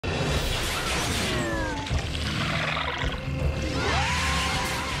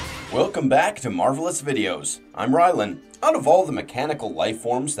Welcome back to Marvelous Videos. I'm Rylan. Out of all the mechanical life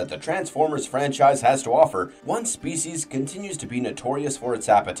forms that the Transformers franchise has to offer, one species continues to be notorious for its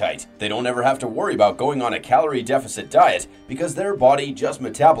appetite. They don't ever have to worry about going on a calorie deficit diet because their body just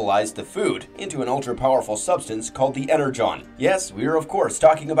metabolized the food into an ultra-powerful substance called the Energon. Yes, we are of course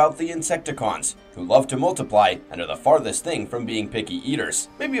talking about the Insecticons, who love to multiply and are the farthest thing from being picky eaters.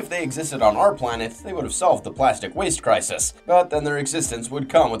 Maybe if they existed on our planet, they would have solved the plastic waste crisis, but then their existence would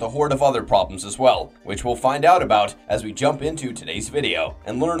come with a horde of other problems as well, which we'll find out about as we jump into today's video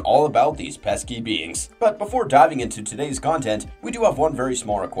and learn all about these pesky beings. But before diving into today's content, we do have one very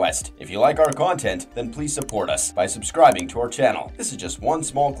small request. If you like our content, then please support us by subscribing to our channel. This is just one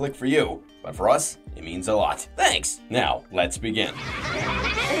small click for you, but for us, it means a lot. Thanks! Now, let's begin.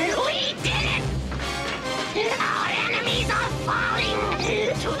 We did it! Our enemies are falling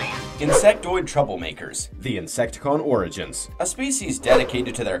into their... Insectoid troublemakers, the Insecticon origins. A species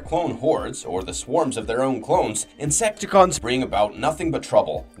dedicated to their clone hordes, or the swarms of their own clones, Insecticons bring about nothing but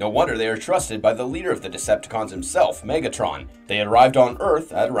trouble. No wonder they are trusted by the leader of the Decepticons himself, Megatron. They arrived on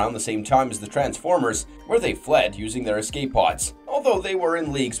Earth at around the same time as the Transformers, where they fled using their escape pods. Although they were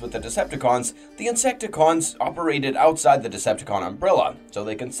in leagues with the Decepticons, the Insecticons operated outside the Decepticon umbrella, so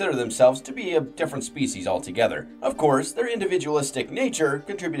they consider themselves to be a different species altogether. Of course, their individualistic nature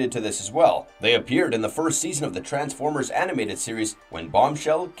contributed to this as well. They appeared in the first season of the Transformers animated series when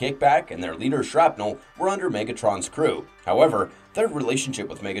Bombshell, Kickback, and their leader Shrapnel were under Megatron's crew. However, their relationship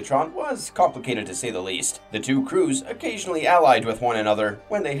with Megatron was complicated to say the least. The two crews occasionally allied with one another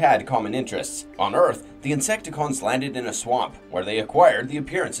when they had common interests. On Earth, the Insecticons landed in a swamp, where they acquired the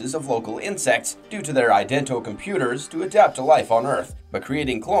appearances of local insects due to their idento-computers to adapt to life on Earth. But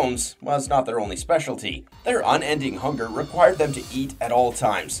creating clones was not their only specialty. Their unending hunger required them to eat at all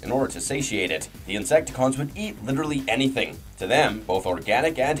times in order to satiate it. The Insecticons would eat literally anything. To them, both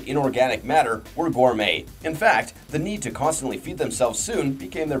organic and inorganic matter were gourmet. In fact, the need to constantly feed themselves soon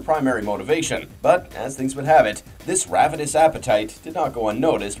became their primary motivation. But, as things would have it, this ravenous appetite did not go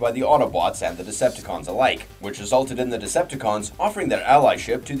unnoticed by the Autobots and the Decepticons alike, which resulted in the Decepticons offering their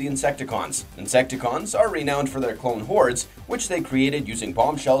allyship to the Insecticons. Insecticons are renowned for their clone hordes, which they created using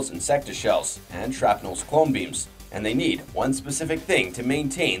Bombshell's Insectishells and Shrapnel's clone beams. And they need one specific thing to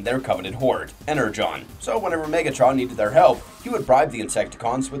maintain their coveted horde, Energon. So whenever Megatron needed their help, he would bribe the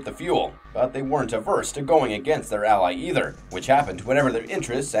Insecticons with the fuel. But they weren't averse to going against their ally either, which happened whenever their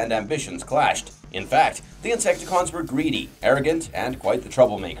interests and ambitions clashed. In fact, the Insecticons were greedy, arrogant, and quite the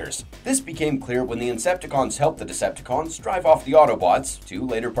troublemakers. This became clear when the Insecticons helped the Decepticons drive off the Autobots to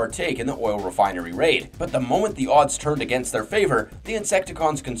later partake in the oil refinery raid. But the moment the odds turned against their favor, the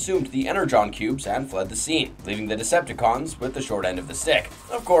Insecticons consumed the Energon cubes and fled the scene, leaving the Decepticons with the short end of the stick.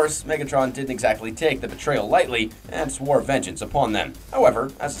 Of course, Megatron didn't exactly take the betrayal lightly and swore vengeance upon them. However,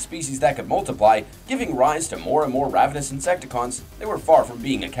 as a species that could multiply, giving rise to more and more ravenous Insecticons, they were far from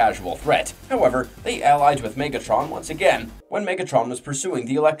being a casual threat. However, they allied with Megatron once again when Megatron was pursuing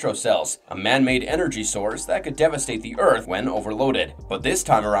the Electro Cells, a man-made energy source that could devastate the Earth when overloaded. But this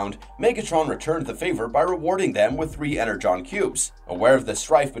time around, Megatron returned the favor by rewarding them with 3 Energon cubes. Aware of the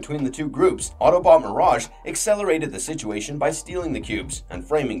strife between the two groups, Autobot Mirage accelerated the situation by stealing the cubes and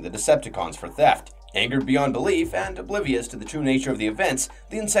framing the Decepticons for theft. Angered beyond belief and oblivious to the true nature of the events,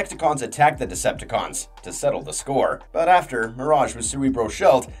 the Insecticons attacked the Decepticons to settle the score. But after, Mirage was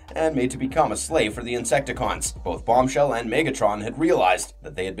cerebro-shelled and made to become a slave for the Insecticons. Both Bombshell and Megatron had realized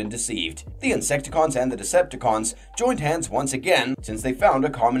that they had been deceived. The Insecticons and the Decepticons joined hands once again since they found a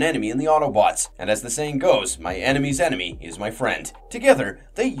common enemy in the Autobots. And as the saying goes, my enemy's enemy is my friend. Together,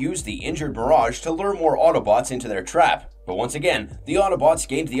 they used the injured Mirage to lure more Autobots into their trap. But once again, the Autobots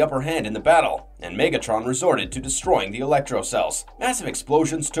gained the upper hand in the battle, and Megatron resorted to destroying the Electro Cells. Massive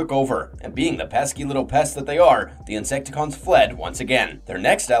explosions took over, and being the pesky little pests that they are, the Insecticons fled once again. Their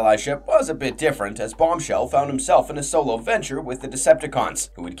next allyship was a bit different, as Bombshell found himself in a solo venture with the Decepticons,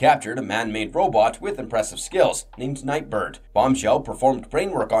 who had captured a man-made robot with impressive skills, named Nightbird. Bombshell performed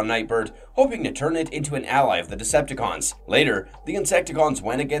brainwork on Nightbird, hoping to turn it into an ally of the Decepticons. Later, the Insecticons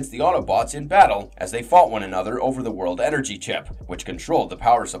went against the Autobots in battle, as they fought one another over the World Energy Chip, which controlled the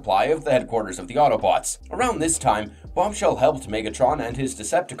power supply of the headquarters of the Autobots. Around this time, Bombshell helped Megatron and his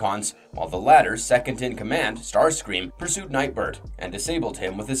Decepticons, while the latter's second-in-command, Starscream, pursued Nightbird and disabled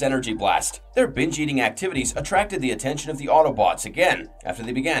him with his energy blast. Their binge-eating activities attracted the attention of the Autobots again, after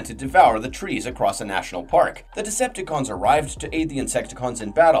they began to devour the trees across a national park. The Decepticons arrived to aid the Insecticons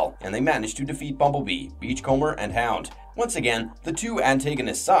in battle, and they managed to defeat Bumblebee, Beachcomber, and Hound. Once again, the two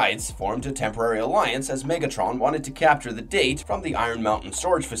antagonist sides formed a temporary alliance as Megatron wanted to capture the date from the Iron Mountain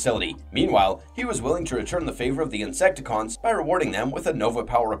storage facility. Meanwhile, he was willing to return the favor of the Insecticons by rewarding them with a Nova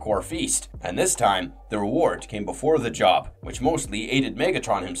Power Core feast. And this time, the reward came before the job, which mostly aided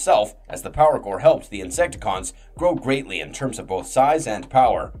Megatron himself, as the Power Core helped the Insecticons grow greatly in terms of both size and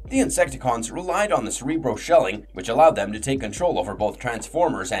power. The Insecticons relied on the Cerebro shelling, which allowed them to take control over both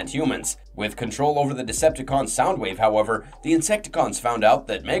Transformers and humans. With control over the Decepticons' Soundwave, however, the Insecticons found out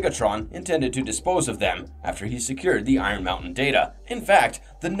that Megatron intended to dispose of them after he secured the Iron Mountain data. In fact,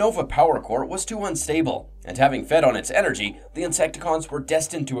 the Nova Power Core was too unstable, and having fed on its energy, the Insecticons were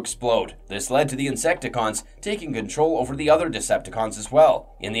destined to explode. This led to the Insecticons taking control over the other Decepticons as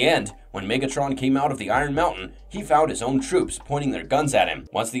well. In the end, when Megatron came out of the Iron Mountain, he found his own troops pointing their guns at him.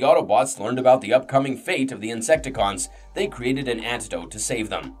 Once the Autobots learned about the upcoming fate of the Insecticons, they created an antidote to save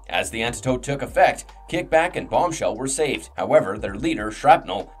them. As the antidote took effect, Kickback and Bombshell were saved. However, their leader,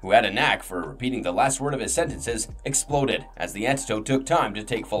 Shrapnel, who had a knack for repeating the last word of his sentences, exploded, as the antidote took time to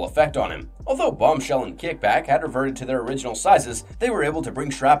take full effect on him. Although Bombshell and Kickback had reverted to their original sizes, they were able to bring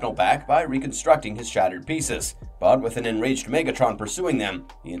Shrapnel back by reconstructing his shattered pieces. But with an enraged Megatron pursuing them,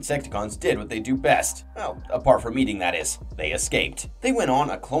 the Insecticons did what they do best. Well, apart from eating, that is. They escaped. They went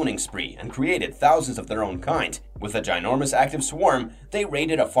on a cloning spree and created thousands of their own kind. With a ginormous active swarm, they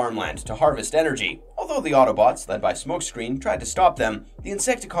raided a farmland to harvest energy. Although the Autobots, led by Smokescreen, tried to stop them, the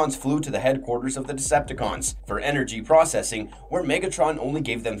Insecticons flew to the headquarters of the Decepticons for energy processing, where Megatron only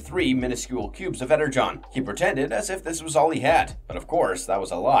gave them 3 minuscule cubes of energon. He pretended as if this was all he had, but of course, that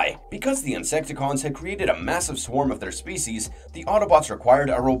was a lie. Because the Insecticons had created a massive swarm of their species, the Autobots required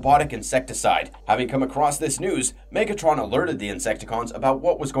a robotic insecticide. Having come across this news, Megatron alerted the Insecticons about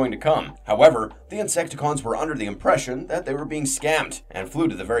what was going to come. However, the Insecticons were under the impression that they were being scammed, and flew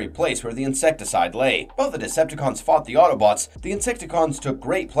to the very place where the insecticide lay. While the Decepticons fought the Autobots, the Insecticons took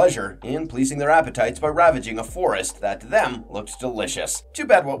great pleasure in pleasing their appetites by ravaging a forest that to them looked delicious. Too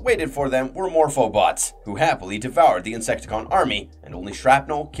bad what waited for them were Morphobots, who happily devoured the Insecticon army, and only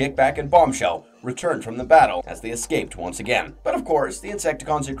Shrapnel, Kickback, and Bombshell returned from the battle as they escaped once again. But of course, the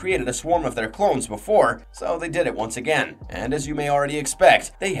Insecticons had created a swarm of their clones before, so they did it once again. And as you may already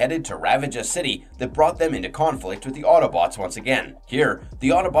expect, they headed to ravage a city that brought them into conflict with the Autobots once again. Here, the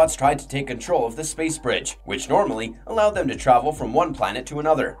Autobots tried to take control of the space bridge, which normally allowed them to travel from one planet to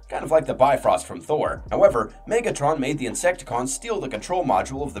another, kind of like the Bifrost from Thor. However, Megatron made the Insecticons steal the control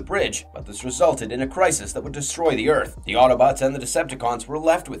module of the bridge, but this resulted in a crisis that would destroy the Earth. The Autobots and the Decepticons were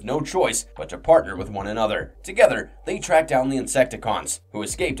left with no choice but to partner with one another. Together, they tracked down the Insecticons, who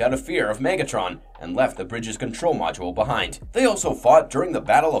escaped out of fear of Megatron and left the bridge's control module behind. They also fought during the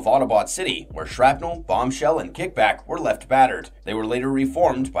Battle of Autobot City, where Shrapnel, Bombshell, and Kickback were left battered. They were later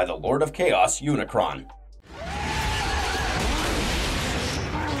reformed by the Lord of Chaos, Unicron.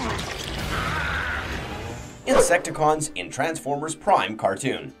 Insecticons in Transformers Prime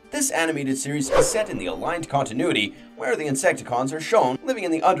cartoon. This animated series is set in the aligned continuity, where the Insecticons are shown living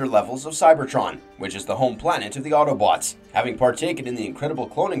in the underlevels of Cybertron, which is the home planet of the Autobots. Having partaken in the incredible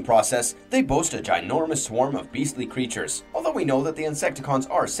cloning process, they boast a ginormous swarm of beastly creatures. Although we know that the Insecticons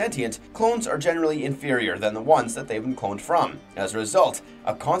are sentient, clones are generally inferior than the ones that they've been cloned from. As a result,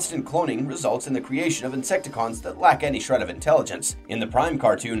 a constant cloning results in the creation of Insecticons that lack any shred of intelligence. In the Prime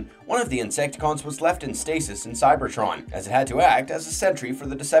cartoon, one of the Insecticons was left in stasis in Cybertron, as it had to act as a sentry for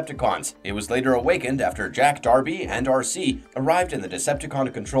the Decepticons. It was later awakened after Jack, Darby, and RC arrived in the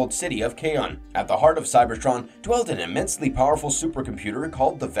Decepticon-controlled city of Kaon. At the heart of Cybertron dwelled an immensely powerful supercomputer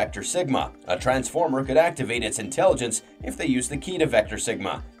called the Vector Sigma. A Transformer could activate its intelligence if they used the key to Vector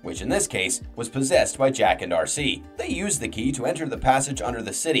Sigma, which in this case was possessed by Jack and RC. They used the key to enter the passage under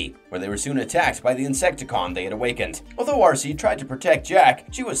the city, where they were soon attacked by the Insecticon they had awakened. Although RC tried to protect Jack,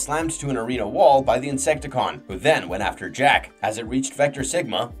 she was slammed to an arena wall by the Insecticon, who then went after Jack. As it reached Vector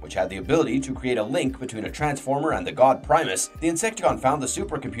Sigma, which had the ability to create a link between a Transformer and the god Primus, the Insecticon found the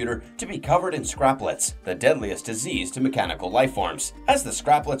supercomputer to be covered in scraplets, the deadliest disease to mechanical lifeforms. As the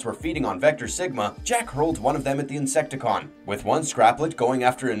scraplets were feeding on Vector Sigma, Jack hurled one of them at the Insecticon. With one scraplet going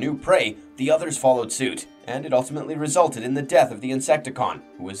after a new prey, the others followed suit, and it ultimately resulted in the death of the Insecticon,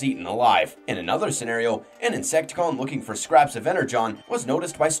 who was eaten alive. In another scenario, an Insecticon looking for scraps of energon was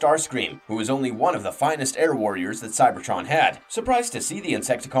noticed by Starscream, who was only one of the finest air warriors that Cybertron had. Surprised to see the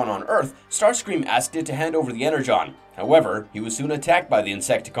Insecticon on Earth, Starscream asked it to hand over the energon. However, he was soon attacked by the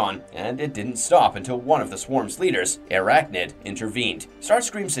Insecticon, and it didn't stop until one of the swarm's leaders, Arachnid, intervened.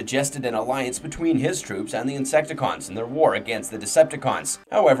 Starscream suggested an alliance between his troops and the Insecticons in their war against the Decepticons.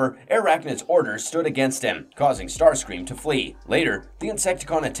 However, Arachnid Arachnid's orders stood against him, causing Starscream to flee. Later, the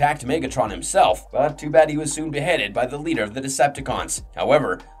Insecticon attacked Megatron himself, but too bad he was soon beheaded by the leader of the Decepticons.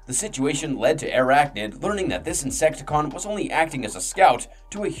 However, the situation led to Arachnid learning that this Insecticon was only acting as a scout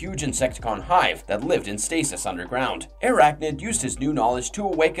to a huge Insecticon hive that lived in stasis underground. Arachnid used his new knowledge to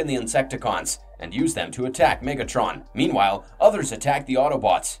awaken the Insecticons and use them to attack Megatron. Meanwhile, others attacked the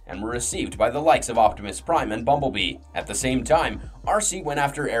Autobots and were received by the likes of Optimus Prime and Bumblebee. At the same time, RC went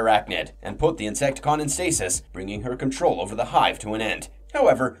after Arachnid and put the Insecticon in stasis, bringing her control over the hive to an end.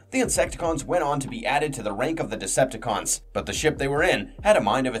 However, the Insecticons went on to be added to the rank of the Decepticons, but the ship they were in had a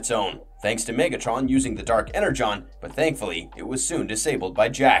mind of its own, thanks to Megatron using the Dark Energon, but thankfully, it was soon disabled by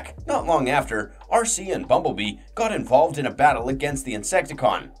Jack. Not long after, RC and Bumblebee got involved in a battle against the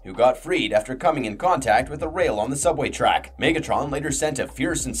Insecticon, who got freed after coming in contact with a rail on the subway track. Megatron later sent a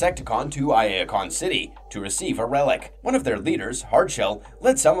fierce Insecticon to Iacon City to receive a relic. One of their leaders, Hardshell,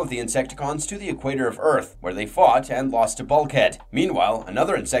 led some of the Insecticons to the equator of Earth, where they fought and lost to Bulkhead. Meanwhile,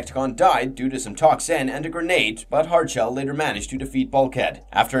 another Insecticon died due to some toxin and a grenade, but Hardshell later managed to defeat Bulkhead.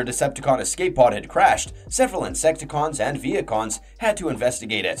 After a Decepticon escape pod had crashed, several Insecticons and Viacons had to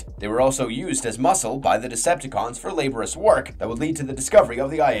investigate it. They were also used as muscle by the Decepticons for laborious work that would lead to the discovery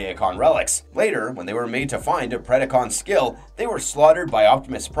of the Iacon relics. Later, when they were made to find a Predacon skill, they were slaughtered by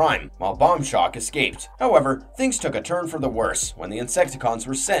Optimus Prime, while Bombshock escaped. However, things took a turn for the worse when the Insecticons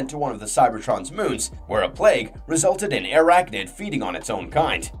were sent to one of the Cybertron's moons, where a plague resulted in Arachnid feeding on its own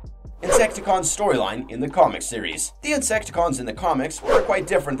kind. Insecticons storyline in the comic series. The Insecticons in the comics were quite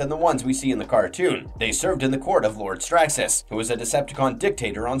different than the ones we see in the cartoon. They served in the court of Lord Straxus, who was a Decepticon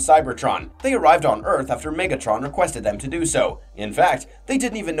dictator on Cybertron. They arrived on Earth after Megatron requested them to do so. In fact, they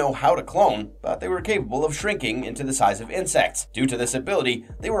didn't even know how to clone, but they were capable of shrinking into the size of insects. Due to this ability,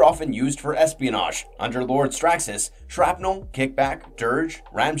 they were often used for espionage. Under Lord Straxus, Shrapnel, Kickback, Dirge,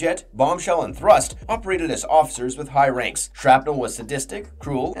 Ramjet, Bombshell, and Thrust operated as officers with high ranks. Shrapnel was sadistic,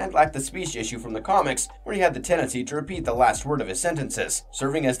 cruel, and lacked the speech issue from the comics, where he had the tendency to repeat the last word of his sentences.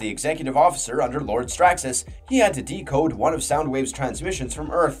 Serving as the executive officer under Lord Straxus, he had to decode one of Soundwave's transmissions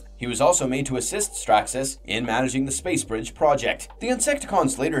from Earth. He was also made to assist Straxus in managing the Space Bridge project. The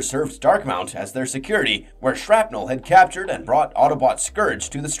Insecticons later served Darkmount as their security, where Shrapnel had captured and brought Autobot Scourge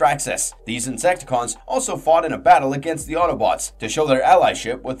to the Straxus. These Insecticons also fought in a battle against the Autobots to show their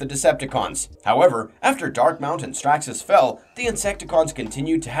allyship with the Decepticons. However, after Darkmount and Straxus fell, the Insecticons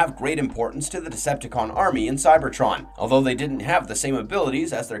continued to have great importance to the Decepticon army in Cybertron. Although they didn't have the same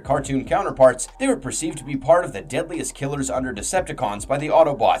abilities as their cartoon counterparts, they were perceived to be part of the deadliest killers under Decepticons by the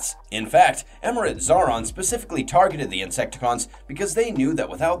Autobots. In fact, Emirate Zaron specifically targeted the Insecticons because they knew that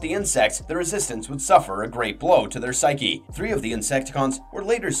without the insects, the Resistance would suffer a great blow to their psyche. 3 of the Insecticons were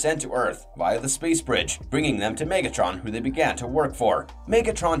later sent to Earth via the Space Bridge, bringing them to Megatron, who they began to work for.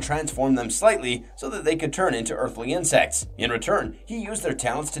 Megatron transformed them slightly so that they could turn into earthly insects. In return, he used their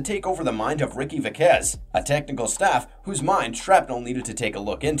talents to take over the mind of Ricky Viquez, a technical staff whose mind Shrapnel needed to take a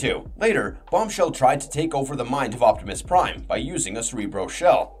look into. Later, Bombshell tried to take over the mind of Optimus Prime by using a Cerebro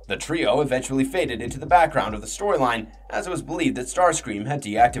shell. The trio eventually faded into the background of the storyline, as it was believed that Starscream had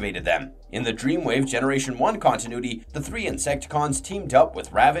deactivated them. In the Dreamwave Generation 1 continuity, the 3 Insecticons teamed up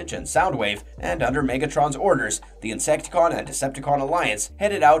with Ravage and Soundwave, and under Megatron's orders, the Insecticon and Decepticon alliance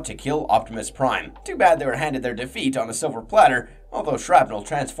headed out to kill Optimus Prime. Too bad they were handed their defeat on a silver platter, although Shrapnel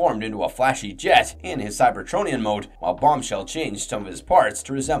transformed into a flashy jet in his Cybertronian mode, while Bombshell changed some of his parts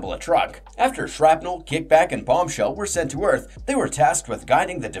to resemble a truck. After Shrapnel, Kickback, and Bombshell were sent to Earth, they were tasked with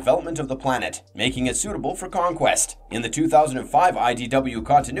guiding the development of the planet, making it suitable for conquest. In the 2005 IDW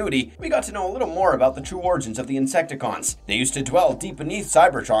continuity, we got to know a little more about the true origins of the Insecticons. They used to dwell deep beneath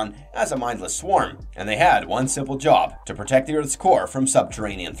Cybertron as a mindless swarm, and they had one simple job: to protect the Earth's core from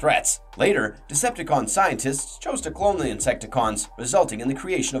subterranean threats. Later, Decepticon scientists chose to clone the Insecticons, resulting in the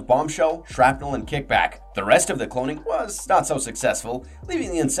creation of Bombshell, Shrapnel, and Kickback. The rest of the cloning was not so successful,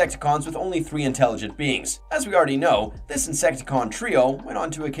 leaving the Insecticons with only 3 intelligent beings. As we already know, this Insecticon trio went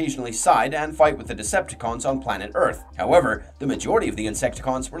on to occasionally side and fight with the Decepticons on planet Earth. However, the majority of the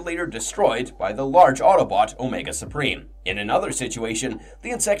Insecticons were later destroyed by the large Autobot Omega Supreme. In another situation,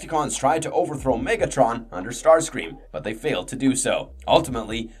 the Insecticons tried to overthrow Megatron under Starscream, but they failed to do so.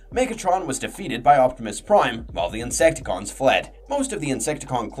 Ultimately, Megatron was defeated by Optimus Prime, while the Insecticons fled. Most of the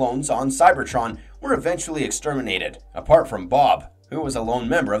Insecticon clones on Cybertron were eventually exterminated, apart from Bob, who was a lone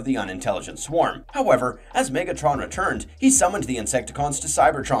member of the unintelligent swarm. However, as Megatron returned, he summoned the Insecticons to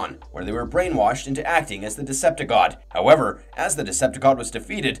Cybertron, where they were brainwashed into acting as the Decepticon. However, as the Decepticon was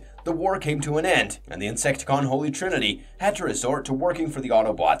defeated, the war came to an end, and the Insecticon Holy Trinity had to resort to working for the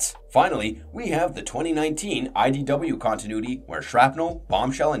Autobots. Finally, we have the 2019 IDW continuity where Shrapnel,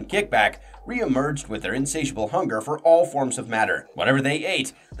 Bombshell, and Kickback re-emerged with their insatiable hunger for all forms of matter. Whatever they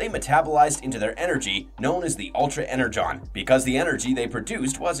ate, they metabolized into their energy, known as the Ultra Energon. Because the energy they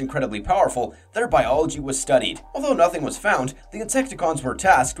produced was incredibly powerful, their biology was studied. Although nothing was found, the Insecticons were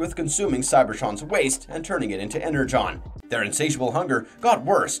tasked with consuming Cybertron's waste and turning it into Energon. Their insatiable hunger got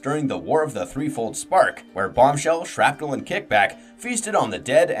worse during the War of the Threefold Spark, where Bombshell, Shrapnel, and Kickback feasted on the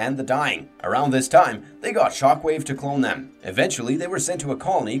dead and the dying. Around this time, they got Shockwave to clone them. Eventually, they were sent to a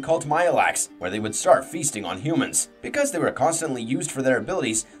colony called Myalax, where they would start feasting on humans. Because they were constantly used for their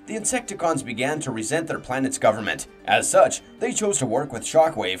abilities, the Insecticons began to resent their planet's government. As such, they chose to work with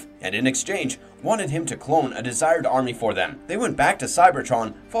Shockwave, and in exchange, wanted him to clone a desired army for them. They went back to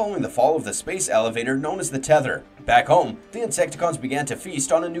Cybertron following the fall of the space elevator known as the Tether. Back home, the Insecticons began to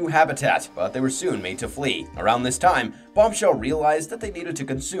feast on a new habitat, but they were soon made to flee. Around this time, Bombshell realized that they needed to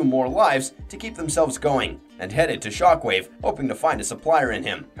consume more lives to keep themselves going, and headed to Shockwave, hoping to find a supplier in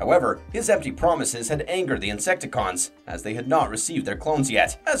him. However, his empty promises had angered the Insecticons, as they had not received their clones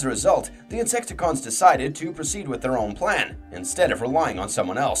yet. As a result, the Insecticons decided to proceed with their own plan, instead of relying on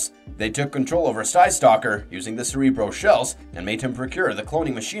someone else. They took control over Skystalker, using the Cerebro shells, and made him procure the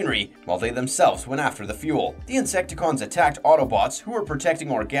cloning machinery, while they themselves went after the fuel. The Insecticons attacked Autobots who were protecting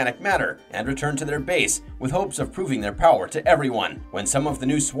organic matter, and returned to their base, with hopes of proving their power to everyone. When some of the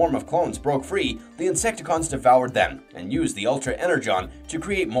new swarm of clones broke free, the Insecticons devoured them, and used the Ultra Energon to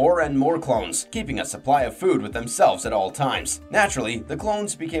create more and more clones, keeping a supply of food with themselves at all times. Naturally, the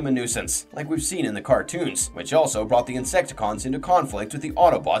clones became a nuisance, like we've seen in the cartoons, which also brought the Insecticons into conflict with the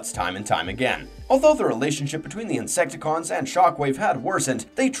Autobots time and time again. Although the relationship between the Insecticons and Shockwave had worsened,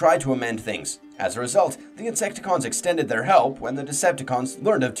 they tried to amend things. As a result, the Insecticons extended their help when the Decepticons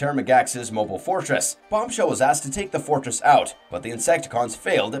learned of Termagax's mobile fortress. Bombshell was asked to take the fortress out, but the Insecticons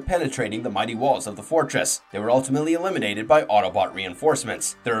failed at penetrating the mighty walls of the fortress. They were ultimately eliminated by Autobot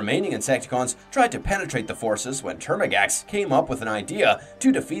reinforcements. The remaining Insecticons tried to penetrate the forces when Termagax came up with an idea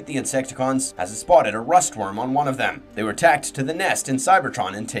to defeat the Insecticons, as it spotted a rustworm on one of them. They were tacked to the nest in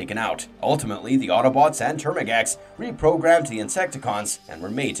Cybertron and taken out. Ultimately, the Autobots and Termagax reprogrammed the Insecticons and were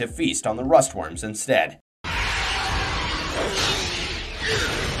made to feast on the rustworms instead.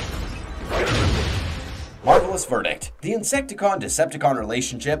 Marvelous verdict. The Insecticon-Decepticon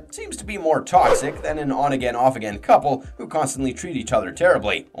relationship seems to be more toxic than an on-again, off-again couple who constantly treat each other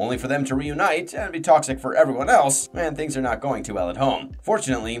terribly, only for them to reunite and be toxic for everyone else when things are not going too well at home.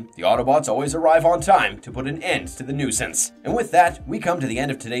 Fortunately, the Autobots always arrive on time to put an end to the nuisance. And with that, we come to the end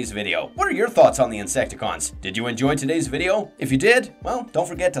of today's video. What are your thoughts on the Insecticons? Did you enjoy today's video? If you did, well, don't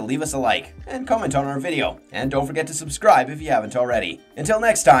forget to leave us a like and comment on our video. And don't forget to subscribe if you haven't already. Until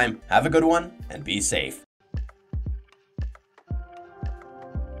next time, have a good one and be safe.